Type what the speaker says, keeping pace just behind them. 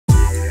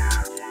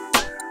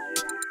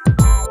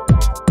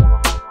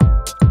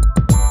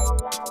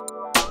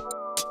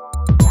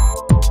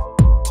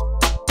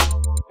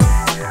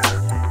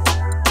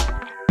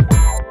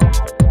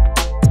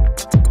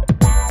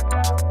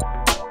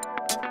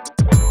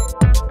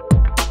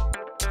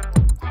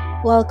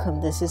Welcome.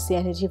 This is the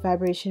energy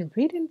vibration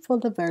reading for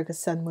the Virgo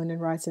Sun, Moon,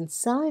 and Rising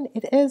sign.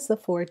 It is the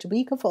fourth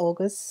week of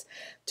August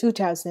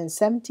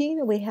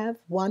 2017. We have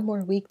one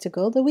more week to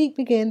go. The week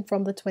begins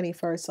from the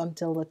 21st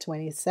until the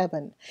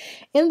 27th.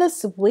 In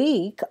this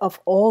week of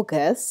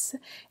August,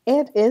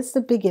 it is the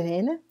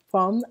beginning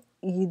from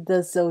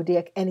the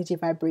Zodiac energy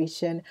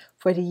vibration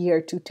for the year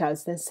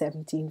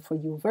 2017 for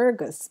you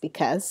Virgos,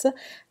 because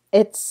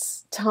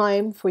it's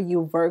time for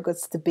you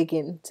Virgos to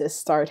begin to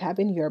start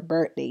having your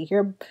birthday.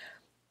 Your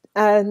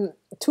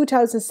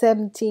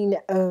 2017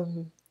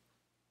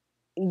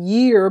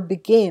 year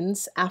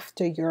begins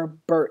after your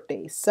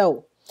birthday.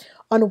 So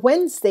on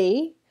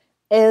Wednesday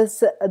is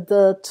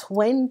the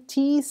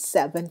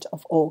 27th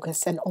of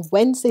August, and on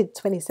Wednesday the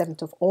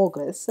 27th of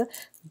August,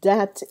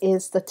 that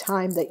is the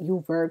time that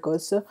you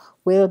Virgos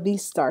will be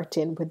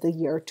starting with the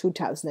year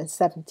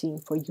 2017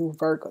 for you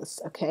Virgos.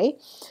 Okay,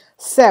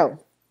 so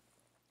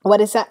what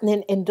is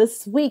happening in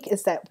this week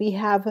is that we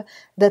have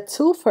the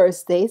two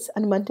first days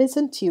on Mondays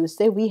and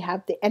Tuesday. We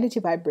have the energy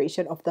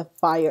vibration of the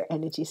fire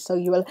energy. So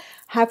you will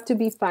have to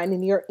be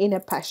finding your inner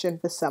passion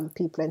for some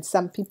people, and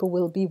some people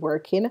will be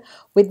working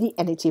with the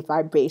energy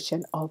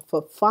vibration of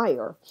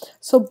fire.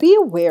 So be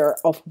aware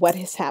of what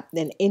is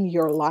happening in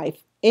your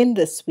life in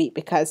this week,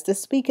 because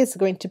this week is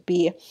going to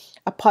be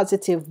a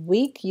positive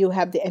week. You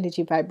have the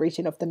energy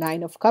vibration of the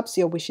Nine of Cups.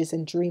 Your wishes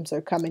and dreams are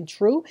coming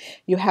true.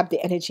 You have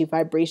the energy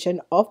vibration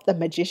of the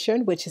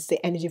Magician, which is the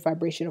energy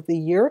vibration of the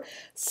year.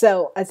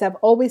 So as I've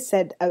always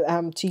said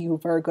to you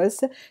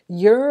Virgos,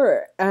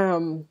 your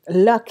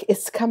luck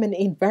is coming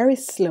in very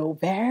slow,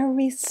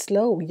 very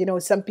slow. You know,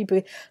 some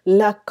people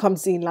luck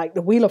comes in like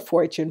the Wheel of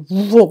Fortune,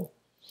 whoa,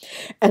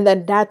 and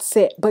then that's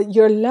it. But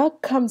your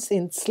luck comes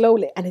in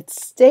slowly and it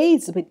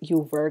stays with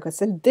you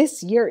Virgos, and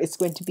this year is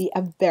going to be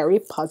a very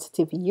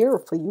positive year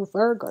for you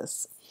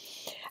Virgos.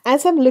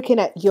 As I'm looking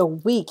at your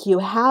week, you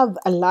have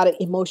a lot of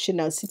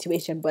emotional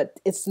situation, but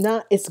it's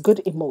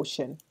good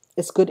emotion.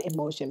 It's good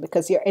emotion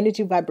because your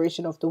energy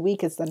vibration of the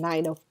week is the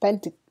Nine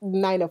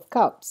of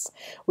Cups,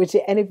 which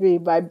the energy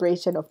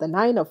vibration of the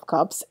Nine of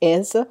Cups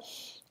is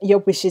your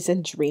wishes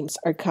and dreams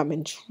are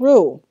coming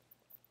true.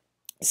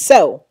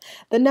 So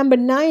the number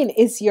 9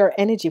 is your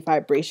energy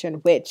vibration,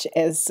 which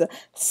is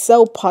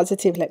so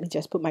positive. Let me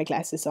just put my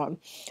glasses on.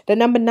 The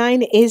number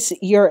 9 is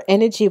your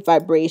energy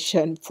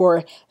vibration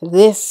for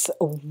this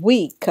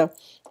week.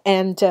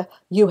 And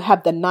you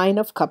have the Nine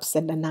of Cups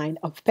and the Nine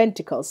of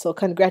Pentacles. So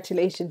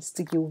congratulations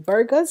to you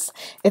Virgos.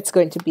 It's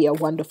going to be a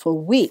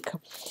wonderful week.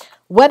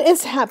 What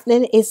is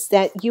happening is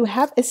that you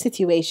have a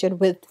situation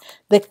with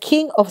the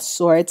King of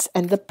Swords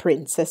and the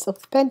Princess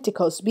of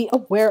Pentacles. Be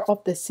aware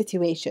of the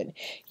situation.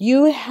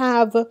 You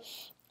have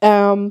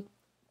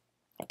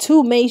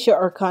two major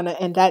arcana,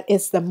 and that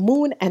is the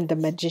Moon and the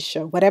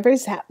Magician. Whatever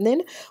is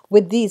happening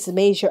with these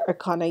major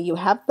arcana, you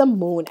have the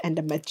Moon and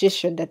the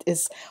Magician that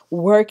is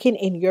working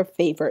in your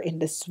favor in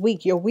this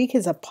week. Your week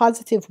is a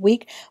positive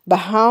week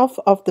behalf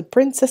of the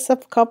Princess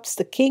of Cups,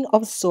 the King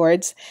of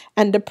Swords,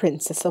 and the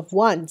Princess of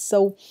Wands.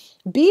 So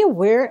be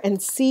aware and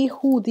see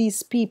who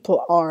these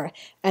people are.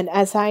 And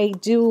as I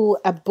do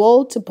a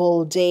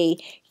bowl-to-bowl day,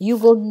 you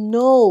will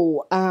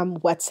know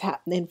what's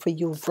happening for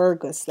you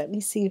Virgos. Let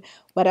me see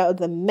what are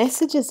the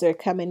messages that are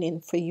coming in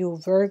for you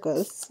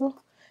Virgos.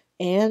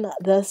 And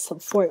this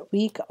fourth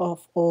week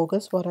of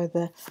August, what are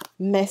the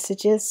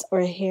messages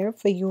are here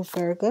for you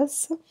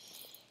Virgos?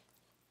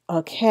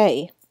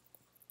 Okay.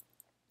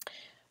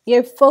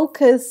 Your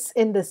focus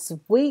in this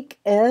week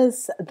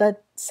is the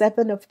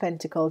Seven of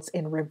Pentacles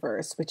in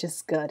reverse, which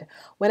is good.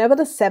 Whenever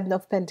the Seven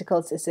of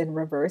Pentacles is in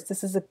reverse,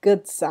 this is a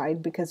good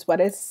sign, because what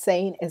it's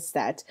saying is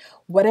that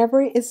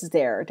whatever is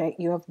there that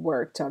you have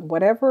worked on,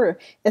 whatever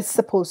is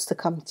supposed to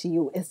come to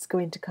you, is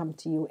going to come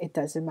to you. It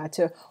doesn't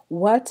matter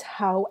what,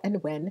 how,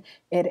 and when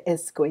it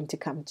is going to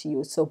come to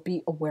you. So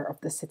be aware of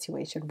the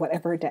situation.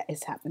 Whatever that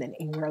is happening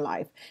in your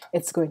life,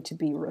 it's going to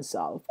be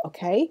resolved,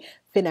 okay?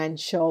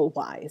 Financial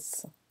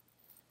wise.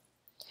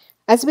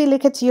 As we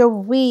look at your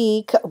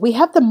week, we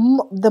have the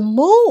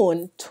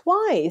moon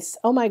twice.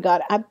 Oh my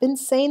God, I've been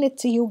saying it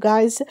to you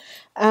guys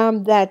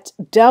that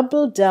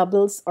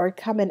doubles are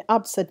coming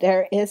up. So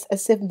there is a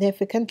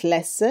significant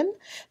lesson.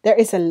 There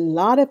is a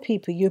lot of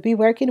people. You'll be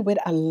working with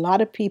a lot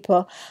of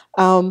people.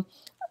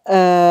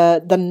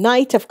 The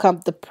Knight of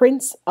Cups, the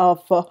Prince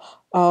of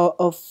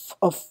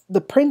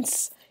the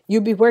Prince.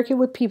 You'll be working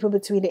with people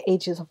between the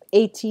ages of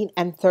 18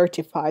 and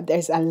 35.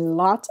 There's a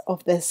lot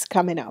of this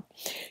coming up.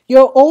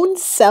 Your own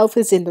self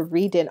is in the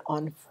reading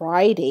on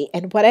Friday.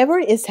 And whatever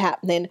is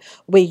happening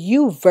with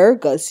you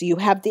Virgos, you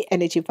have the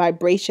energy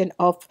vibration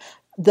of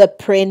the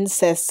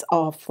Princess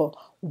of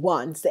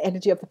Wands. The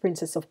energy of the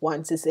Princess of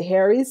Wands is a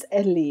Aries,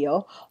 a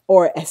Leo,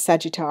 or a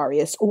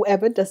Sagittarius.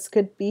 Whoever this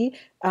could be,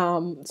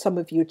 some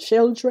of you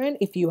children,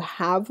 if you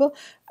have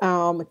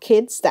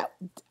kids that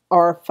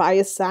or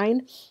fire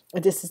sign,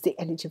 this is the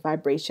energy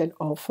vibration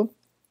of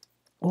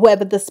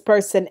whoever this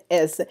person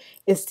is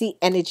the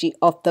energy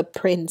of the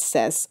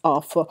Princess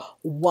of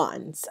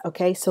Wands.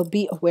 Okay, so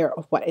be aware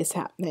of what is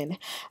happening.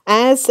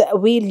 As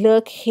we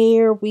look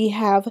here, we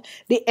have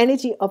the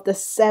energy of the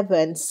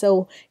Seven.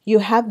 So you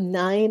have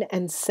 9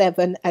 and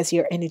 7 as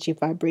your energy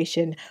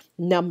vibration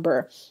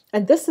number.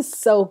 And this is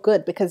so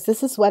good because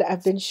this is what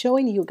I've been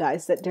showing you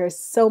guys, that there's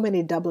so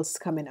many doubles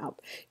coming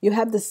up. You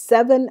have the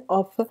 7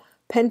 of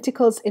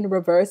Pentacles in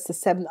reverse, the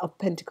 7 of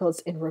Pentacles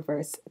in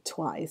reverse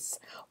twice.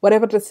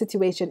 Whatever the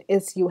situation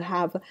is, you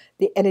have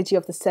the energy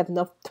of the 7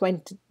 of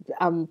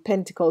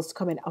Pentacles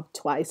coming up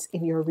twice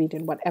in your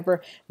reading.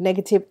 Whatever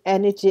negative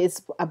energy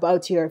is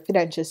about your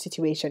financial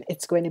situation,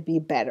 it's going to be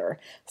better.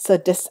 So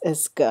this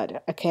is good,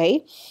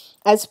 okay?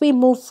 As we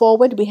move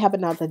forward, we have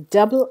another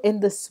double in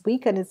this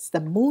week, and it's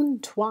the moon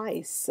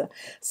twice.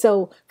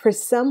 So for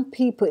some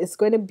people, it's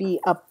going to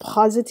be a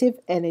positive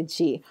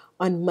energy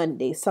on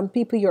Monday. Some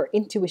people, your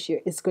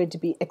intuition is going to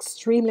be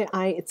extremely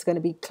high. It's going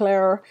to be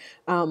clear.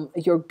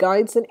 Your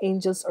guides and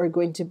angels are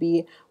going to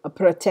be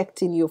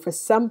protecting you. For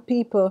some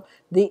people,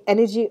 the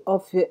energy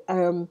of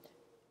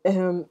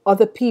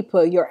other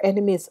people, your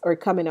enemies, are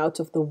coming out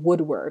of the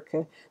woodwork.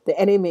 The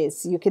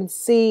enemies, you can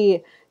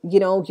see, you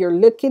know, you're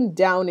looking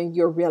down and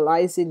you're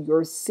realizing,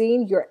 you're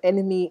seeing your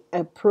enemy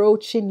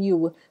approaching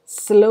you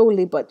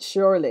slowly but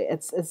surely.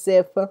 It's as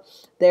if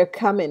they're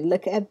coming.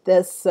 Look at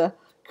this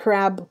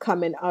crab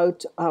coming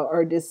out,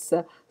 or this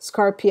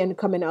scorpion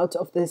coming out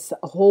of this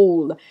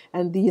hole,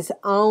 and these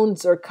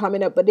hounds are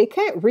coming up, but they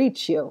can't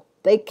reach you.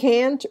 They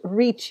can't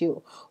reach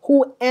you.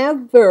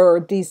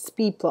 Whoever these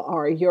people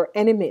are, your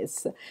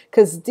enemies,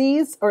 because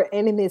these are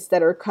enemies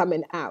that are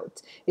coming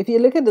out. If you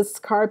look at the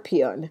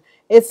scorpion,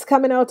 it's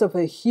coming out of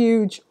a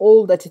huge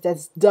hole that it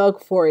has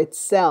dug for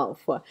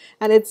itself,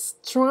 and it's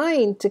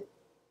trying to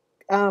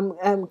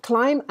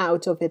climb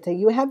out of it. And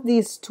you have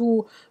these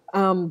two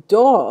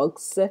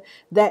dogs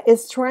that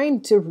is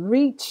trying to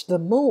reach the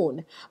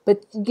moon,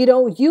 but you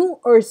know, you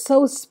are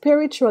so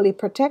spiritually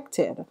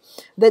protected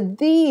that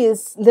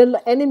these little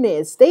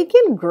enemies, they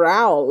can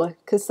growl,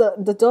 because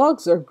the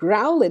dogs are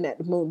growling at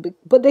the moon,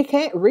 but they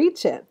can't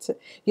reach it.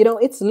 You know,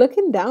 it's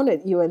looking down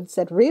at you and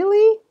said,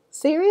 really?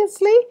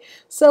 Seriously?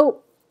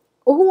 So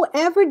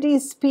whoever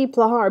these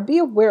people are, be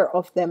aware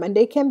of them, and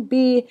they can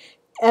be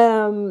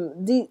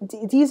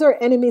these are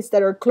enemies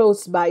that are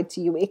close by to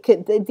you.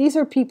 These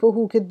are people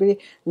who could be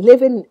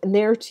living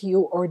near to you,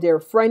 or they're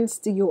friends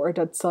to you, or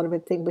that sort of a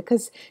thing,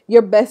 because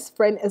your best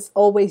friend is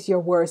always your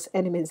worst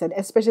enemies, and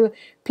especially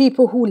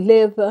people who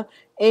live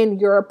in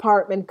your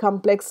apartment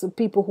complex,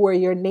 people who are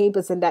your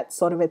neighbors and that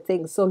sort of a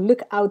thing. So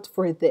look out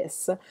for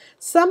this.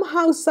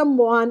 Somehow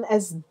someone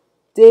has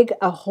dig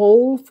a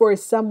hole for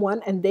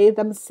someone and they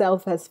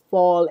themselves has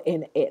fall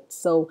in it.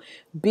 So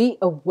be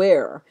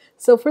aware.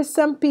 So for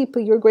some people,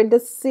 you're going to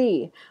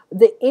see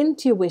the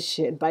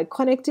intuition by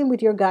connecting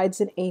with your guides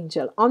and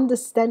angel,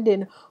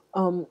 understanding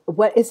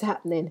what is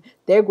happening.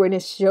 They're going to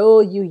show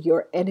you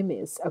your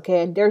enemies,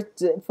 okay? And there's,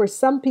 for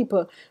some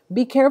people,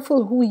 be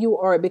careful who you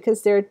are,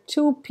 because there are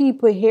two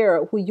people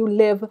here who you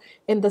live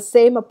in the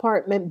same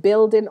apartment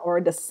building or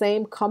the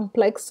same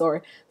complex,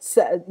 or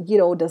you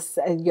know,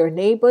 your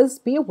neighbors.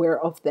 Be aware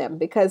of them,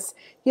 because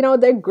you know,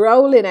 they're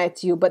growling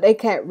at you, but they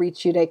can't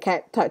reach you, they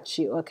can't touch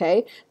you,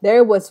 okay?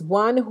 There was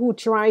one who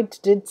tried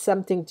to did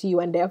something to you,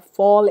 and they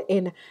fall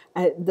in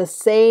the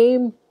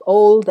same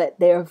hole that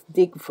they've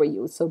dig for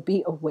you. So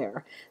be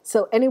aware.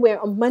 So anyway,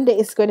 on Monday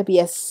it's going to be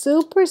a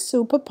super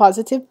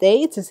positive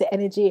day. It is the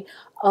energy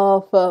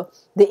of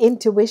the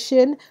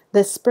intuition,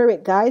 the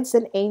spirit guides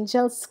and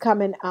angels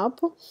coming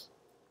up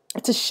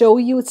to show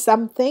you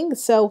something.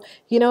 So,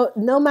 you know,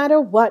 no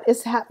matter what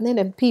is happening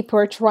and people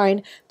are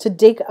trying to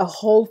dig a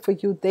hole for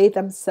you, they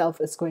themselves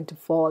is going to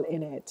fall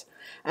in it.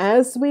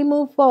 As we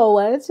move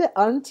forward,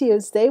 on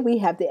Tuesday we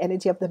have the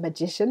energy of the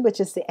Magician, which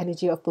is the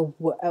energy of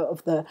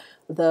the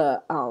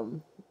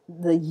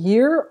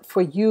year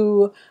for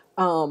you,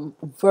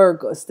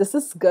 Virgos. This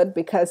is good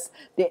because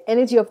the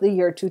energy of the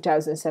year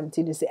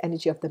 2017 is the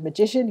energy of the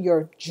Magician.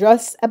 You're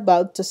just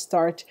about to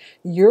start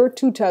your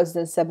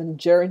 2007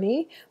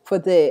 journey for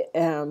the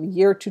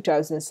year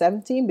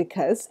 2017,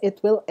 because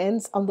it will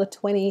end on the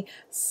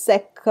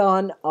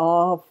 22nd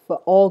of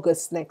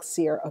August next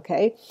year,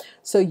 okay?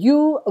 So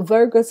you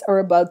Virgos are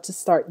about to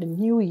start the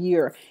new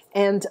year,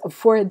 and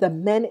for the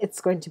men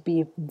it's going to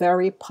be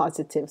very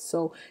positive.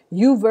 So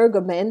you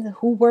Virgo men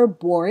who were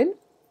born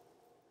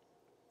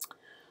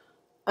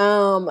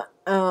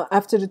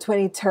after the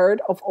 23rd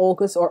of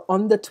August, or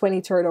on the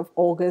 23rd of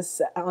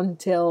August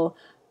until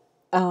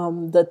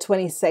the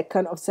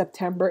 22nd of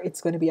September,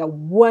 it's going to be a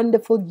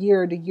wonderful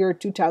year. The year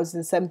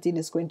 2017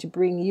 is going to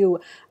bring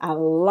you a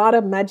lot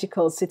of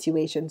magical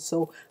situations.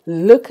 So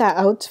look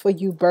out for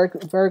you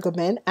Virgo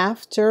men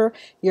after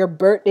your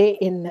birthday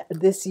in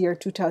this year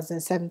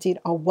 2017.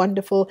 A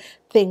wonderful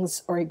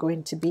things are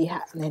going to be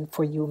happening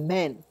for you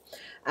men.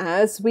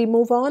 As we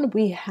move on,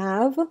 we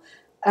have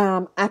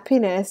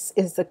Happiness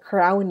is the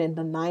crown in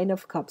the Nine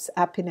of Cups.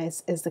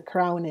 Happiness is the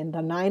crown in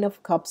the Nine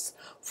of Cups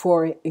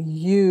for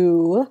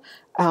you,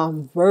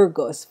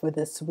 Virgos, for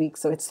this week.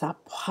 So it's a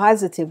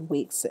positive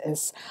week. So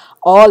it's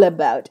all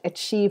about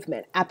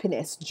achievement,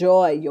 happiness,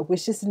 joy. Your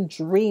wishes and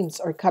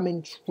dreams are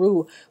coming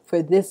true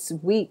for this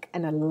week.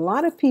 And a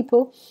lot of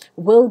people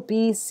will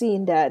be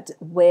seeing that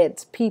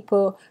with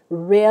people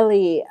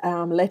really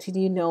letting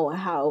you know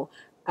how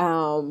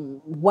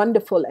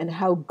wonderful and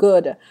how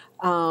good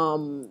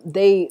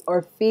they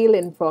are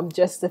feeling from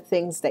just the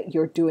things that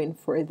you're doing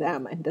for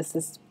them. And this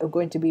is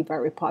going to be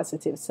very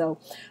positive. So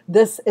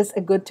this is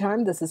a good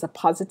time. This is a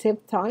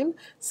positive time.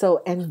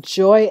 So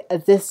enjoy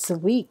this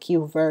week,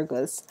 you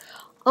Virgos.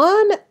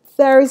 On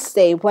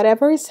Thursday,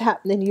 whatever is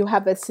happening, you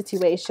have a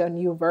situation,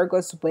 you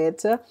Virgos,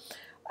 with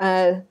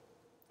a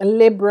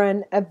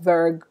Libran, a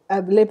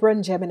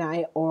Libran,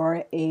 Gemini,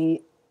 or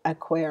a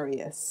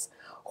Aquarius.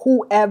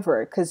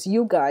 Whoever, because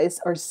you guys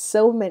are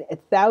so many,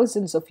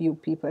 thousands of you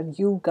people, and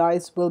you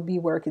guys will be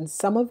working.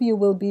 Some of you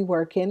will be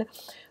working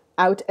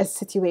out a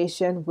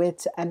situation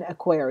with an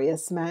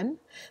Aquarius man.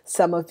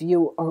 Some of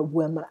you are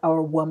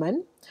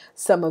woman.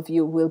 Some of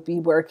you will be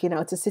working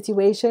out a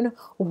situation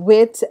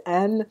with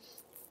a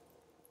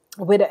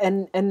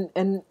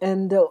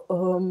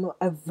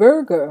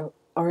Virgo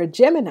or a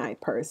Gemini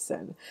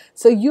person.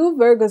 So you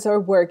Virgos are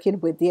working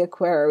with the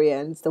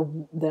Aquarians,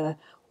 the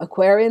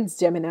Aquarians,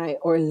 Gemini,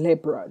 or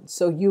Libra.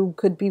 So you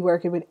could be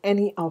working with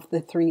any of the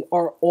three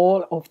or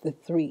all of the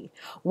three.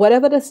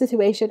 Whatever the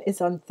situation is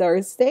on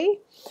Thursday,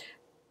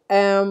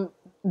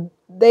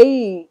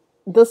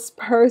 this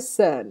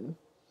person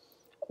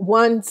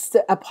wants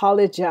to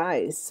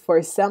apologize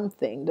for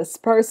something. This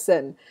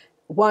person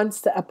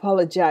wants to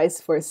apologize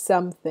for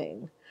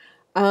something.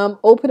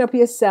 Open up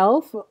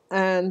yourself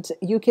and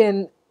you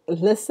can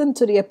listen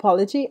to the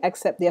apology,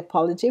 accept the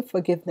apology.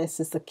 Forgiveness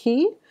is the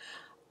key.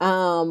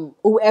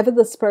 Whoever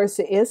this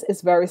person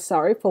is very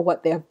sorry for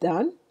what they have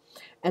done,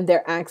 and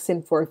they're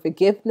asking for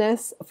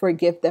forgiveness.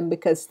 Forgive them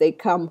because they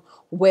come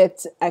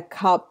with a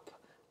cup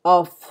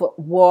of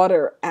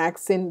water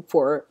asking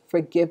for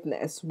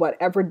forgiveness.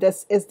 Whatever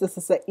this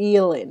is a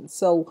healing.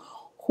 So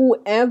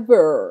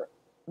whoever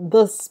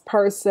this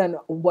person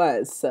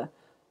was,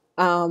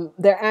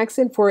 they're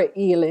asking for a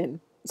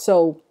healing.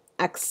 So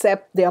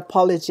accept the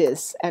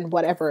apologies and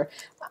whatever.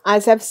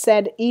 As I've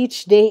said,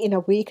 each day in a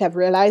week, I've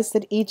realized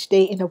that each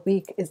day in a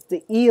week is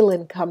the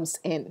healing comes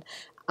in,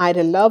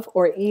 either love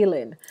or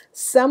healing.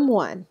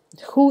 Someone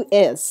who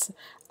is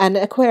an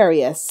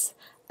Aquarius,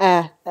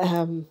 a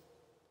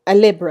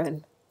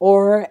Libran,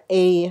 or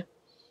a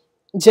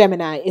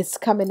Gemini is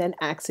coming and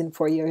asking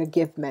for your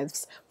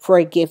forgiveness,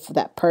 forgive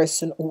that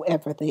person,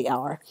 whoever they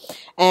are.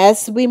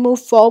 As we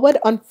move forward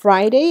on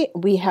Friday,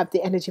 we have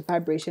the energy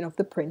vibration of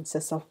the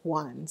Princess of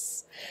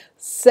Wands.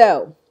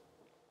 So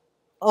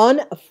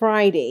on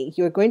Friday,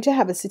 you're going to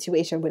have a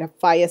situation with a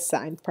fire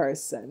sign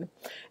person,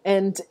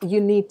 and you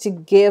need to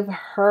give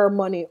her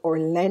money or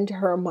lend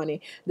her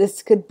money.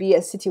 This could be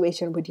a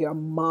situation with your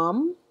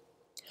mom.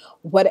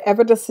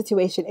 Whatever the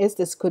situation is,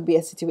 this could be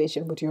a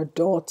situation with your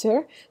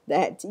daughter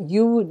that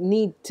you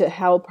need to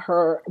help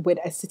her with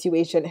a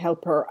situation,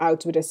 help her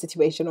out with a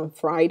situation on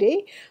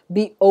Friday.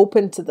 Be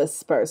open to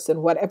this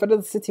person. Whatever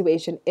the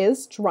situation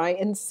is, try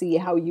and see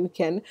how you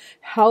can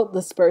help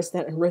this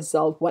person and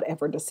resolve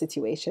whatever the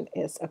situation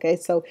is. Okay,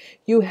 so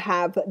you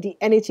have the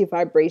energy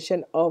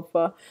vibration of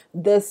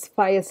this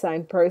fire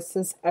sign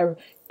person's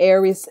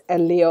Aries, a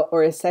Leo,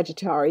 or a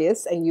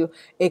Sagittarius, and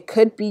it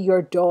could be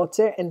your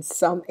daughter, and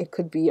some it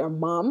could be your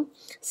mom.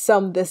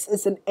 Some this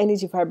is an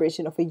energy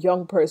vibration of a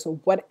young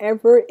person.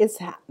 Whatever is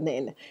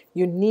happening,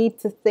 you need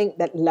to think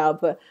that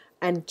love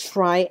and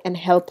try and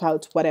help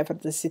out whatever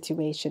the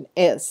situation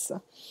is.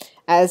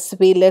 As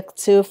we look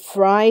to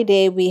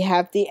Friday, we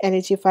have the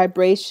energy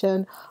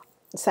vibration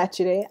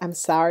Saturday, I'm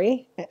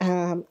sorry.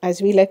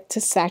 As we look to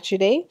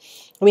Saturday,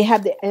 we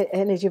have the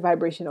energy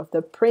vibration of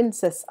the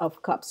Princess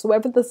of Cups.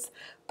 Whoever this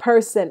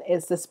person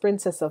is, this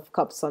Princess of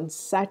Cups on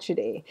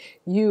Saturday,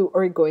 you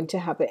are going to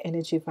have an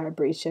energy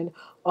vibration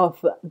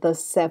of the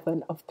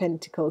Seven of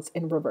Pentacles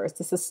in reverse.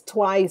 This is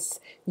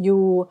twice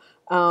you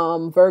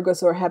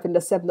Virgos are having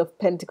the Seven of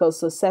Pentacles.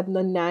 So 7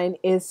 and 9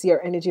 is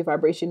your energy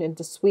vibration in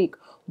this week.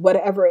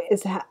 Whatever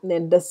is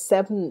happening, the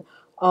Seven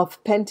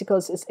of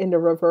Pentacles is in the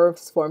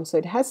reverse form. So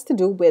it has to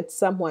do with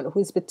someone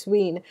who's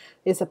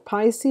is a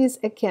Pisces,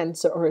 a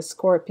Cancer, or a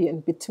Scorpion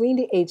between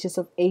the ages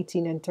of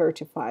 18 and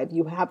 35.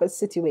 You have a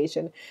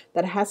situation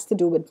that has to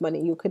do with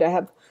money. You could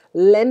have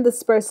lent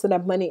this person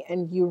of money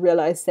and you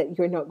realize that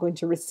you're not going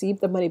to receive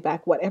the money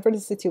back. Whatever the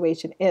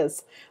situation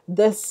is,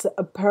 this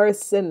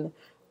person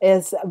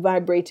is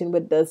vibrating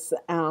with this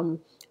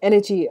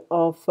energy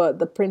of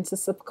the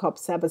Princess of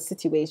Cups. Have a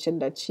situation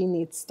that she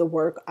needs to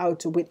work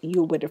out with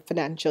you with a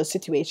financial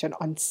situation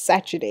on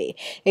Saturday.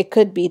 It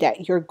could be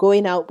that you're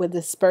going out with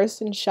this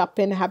person,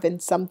 shopping, having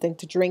something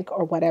to drink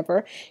or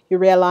whatever. You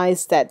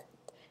realize that,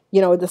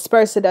 this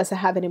person doesn't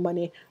have any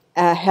money.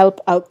 Help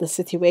out the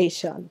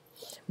situation.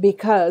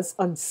 because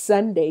on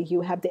Sunday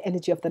you have the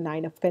energy of the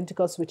Nine of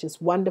Pentacles, which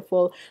is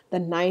wonderful. The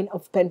Nine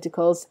of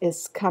Pentacles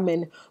is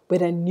coming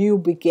with a new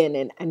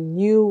beginning, a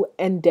new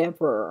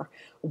endeavor.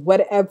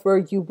 Whatever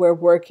you were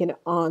working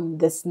on,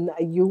 this,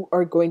 you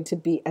are going to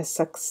be a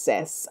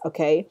success.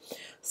 Okay,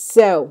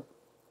 so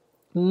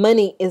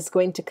money is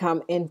going to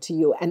come into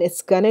you, and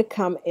it's going to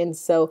come in.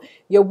 So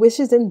your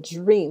wishes and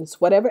dreams,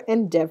 whatever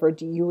endeavor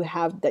do you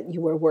have that you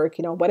were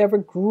working on, whatever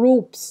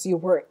groups you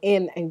were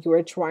in and you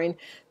were trying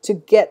to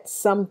get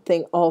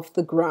something off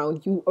the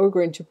ground, you are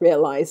going to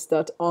realize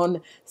that on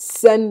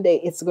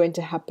Sunday it's going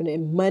to happen,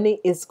 and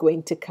money is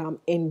going to come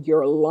in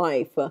your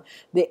life.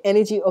 The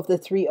energy of the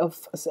three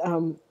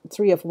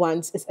of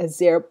wands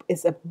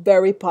is a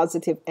very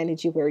positive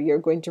energy, where you're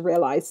going to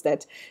realize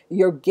that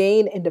your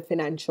gain in the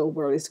financial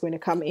world is going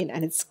to come in,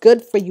 and it's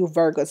good for you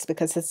Virgos,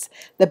 because it's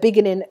the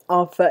beginning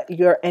of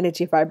your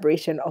energy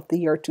vibration of the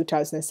year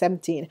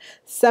 2017.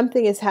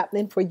 Something is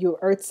happening for you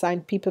earth sign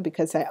people,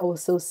 because I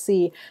also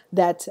see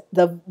that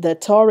the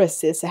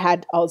Tauruses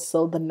had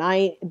also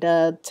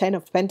the 10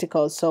 of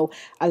Pentacles. So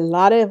a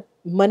lot of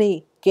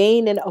money,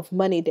 gaining of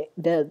money.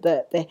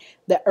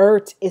 The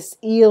earth is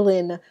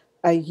healing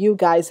you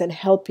guys and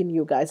helping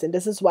you guys. And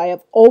this is why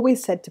I've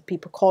always said to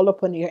people, call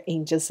upon your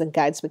angels and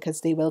guides,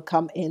 because they will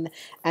come in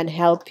and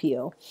help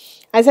you.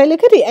 As I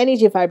look at the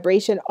energy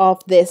vibration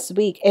of this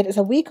week, it is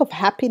a week of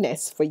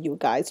happiness for you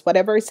guys.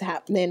 Whatever is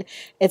happening,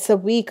 it's a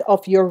week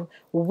of your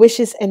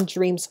wishes and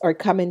dreams are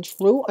coming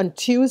true. On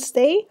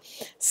Tuesday,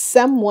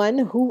 someone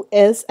who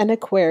is an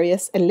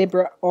Aquarius, a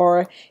Libra,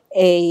 or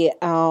a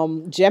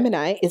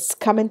Gemini is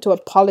coming to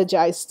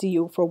apologize to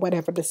you for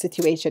whatever the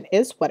situation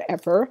is,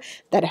 whatever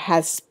that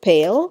has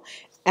failed.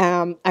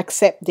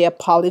 Accept the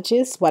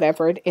apologies,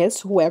 whatever it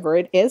is, whoever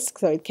it is.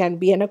 So it can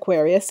be an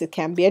Aquarius, it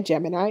can be a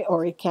Gemini,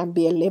 or it can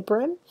be a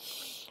Libra.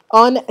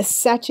 On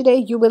Saturday,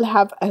 you will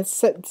have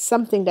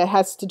something that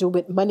has to do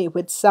with money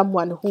with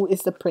someone who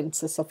is the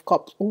Princess of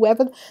Cups.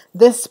 Whoever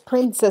this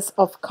Princess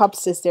of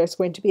Cups is, there's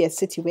going to be a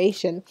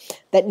situation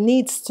that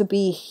needs to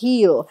be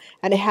healed,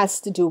 and it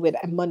has to do with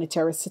a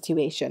monetary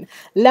situation.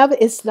 Love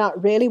is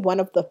not really one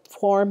of the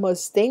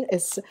foremost things.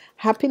 It's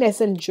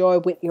happiness and joy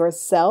with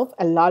yourself.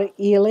 A lot of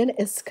healing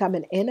is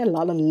coming in. A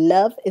lot of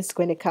love is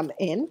going to come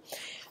in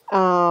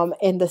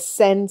the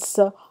sense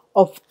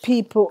of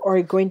people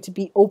are going to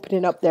be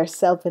opening up their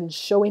self and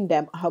showing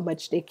them how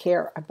much they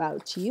care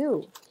about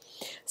you.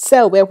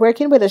 So we're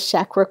working with the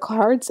chakra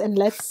cards, and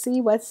let's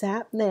see what's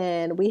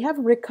happening. We have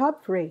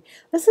recovery.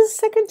 This is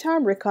second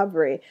time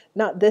recovery,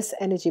 not this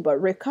energy, but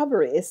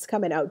recovery is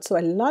coming out. So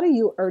a lot of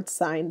you earth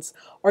signs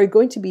are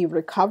going to be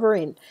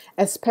recovering,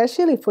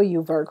 especially for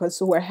you Virgos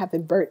who are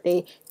having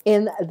birthday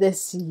in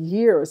this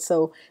year.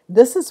 So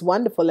this is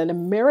wonderful, and a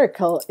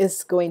miracle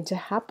is going to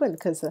happen,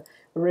 because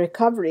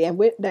recovery, and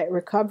with that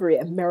recovery,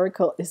 a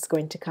miracle is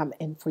going to come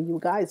in for you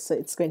guys. So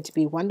it's going to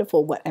be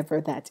wonderful,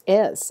 whatever that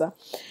is.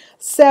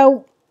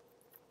 So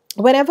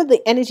whenever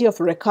the energy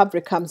of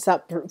recovery comes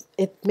up,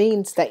 it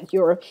means that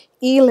you're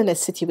healing a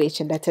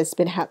situation that has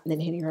been happening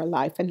in your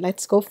life. And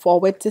let's go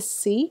forward to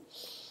see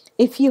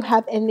if you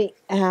have any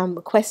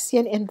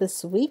question in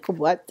this week.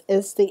 What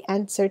is the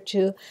answer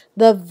to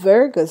the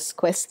Virgos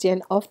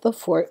question of the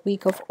 4th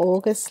week of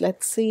August?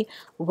 Let's see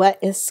what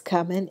is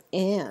coming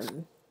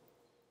in.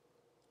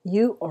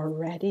 You are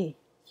ready.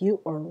 You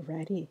are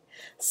ready.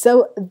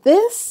 So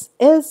this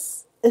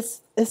is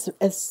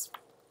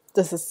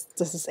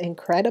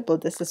incredible.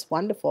 This is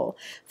wonderful.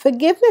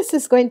 Forgiveness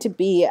is going to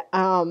be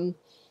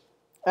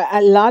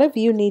a lot of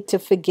you need to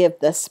forgive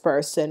this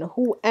person,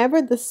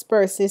 whoever this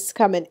person is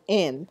coming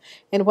in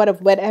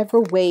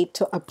whatever way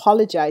to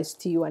apologize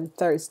to you on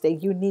Thursday.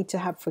 You need to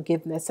have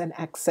forgiveness and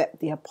accept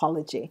the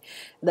apology.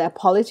 The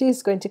apology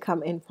is going to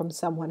come in from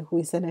someone who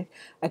is an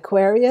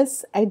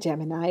Aquarius, a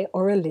Gemini,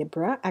 or a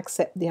Libra.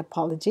 Accept the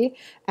apology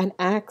and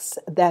ask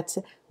that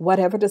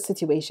whatever the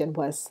situation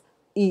was,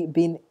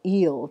 been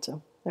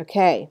healed.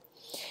 Okay.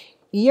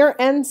 Your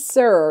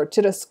answer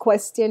to this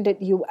question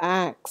that you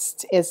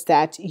asked is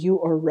that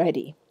you are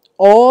ready.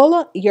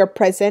 All your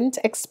present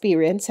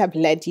experience have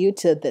led you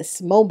to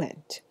this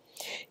moment.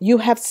 You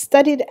have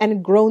studied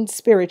and grown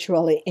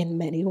spiritually in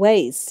many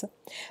ways.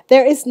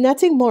 There is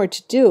nothing more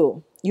to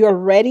do. You are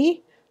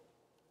ready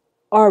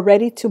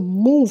to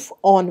move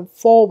on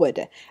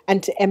forward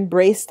and to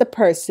embrace the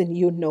person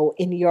you know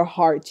in your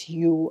heart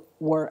you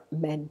were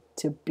meant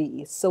to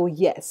be. So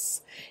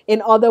yes,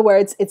 in other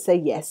words, it's a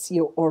yes,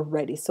 you're all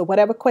ready. So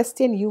whatever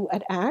question you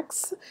had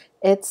asked,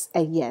 it's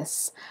a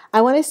yes.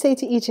 I want to say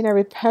to each and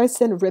every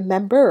person,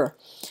 remember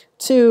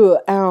to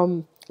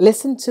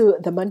listen to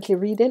the monthly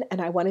reading,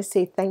 and I want to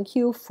say thank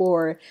you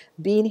for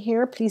being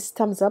here. Please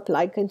thumbs up,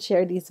 like, and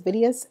share these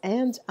videos,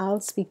 and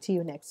I'll speak to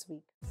you next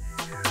week.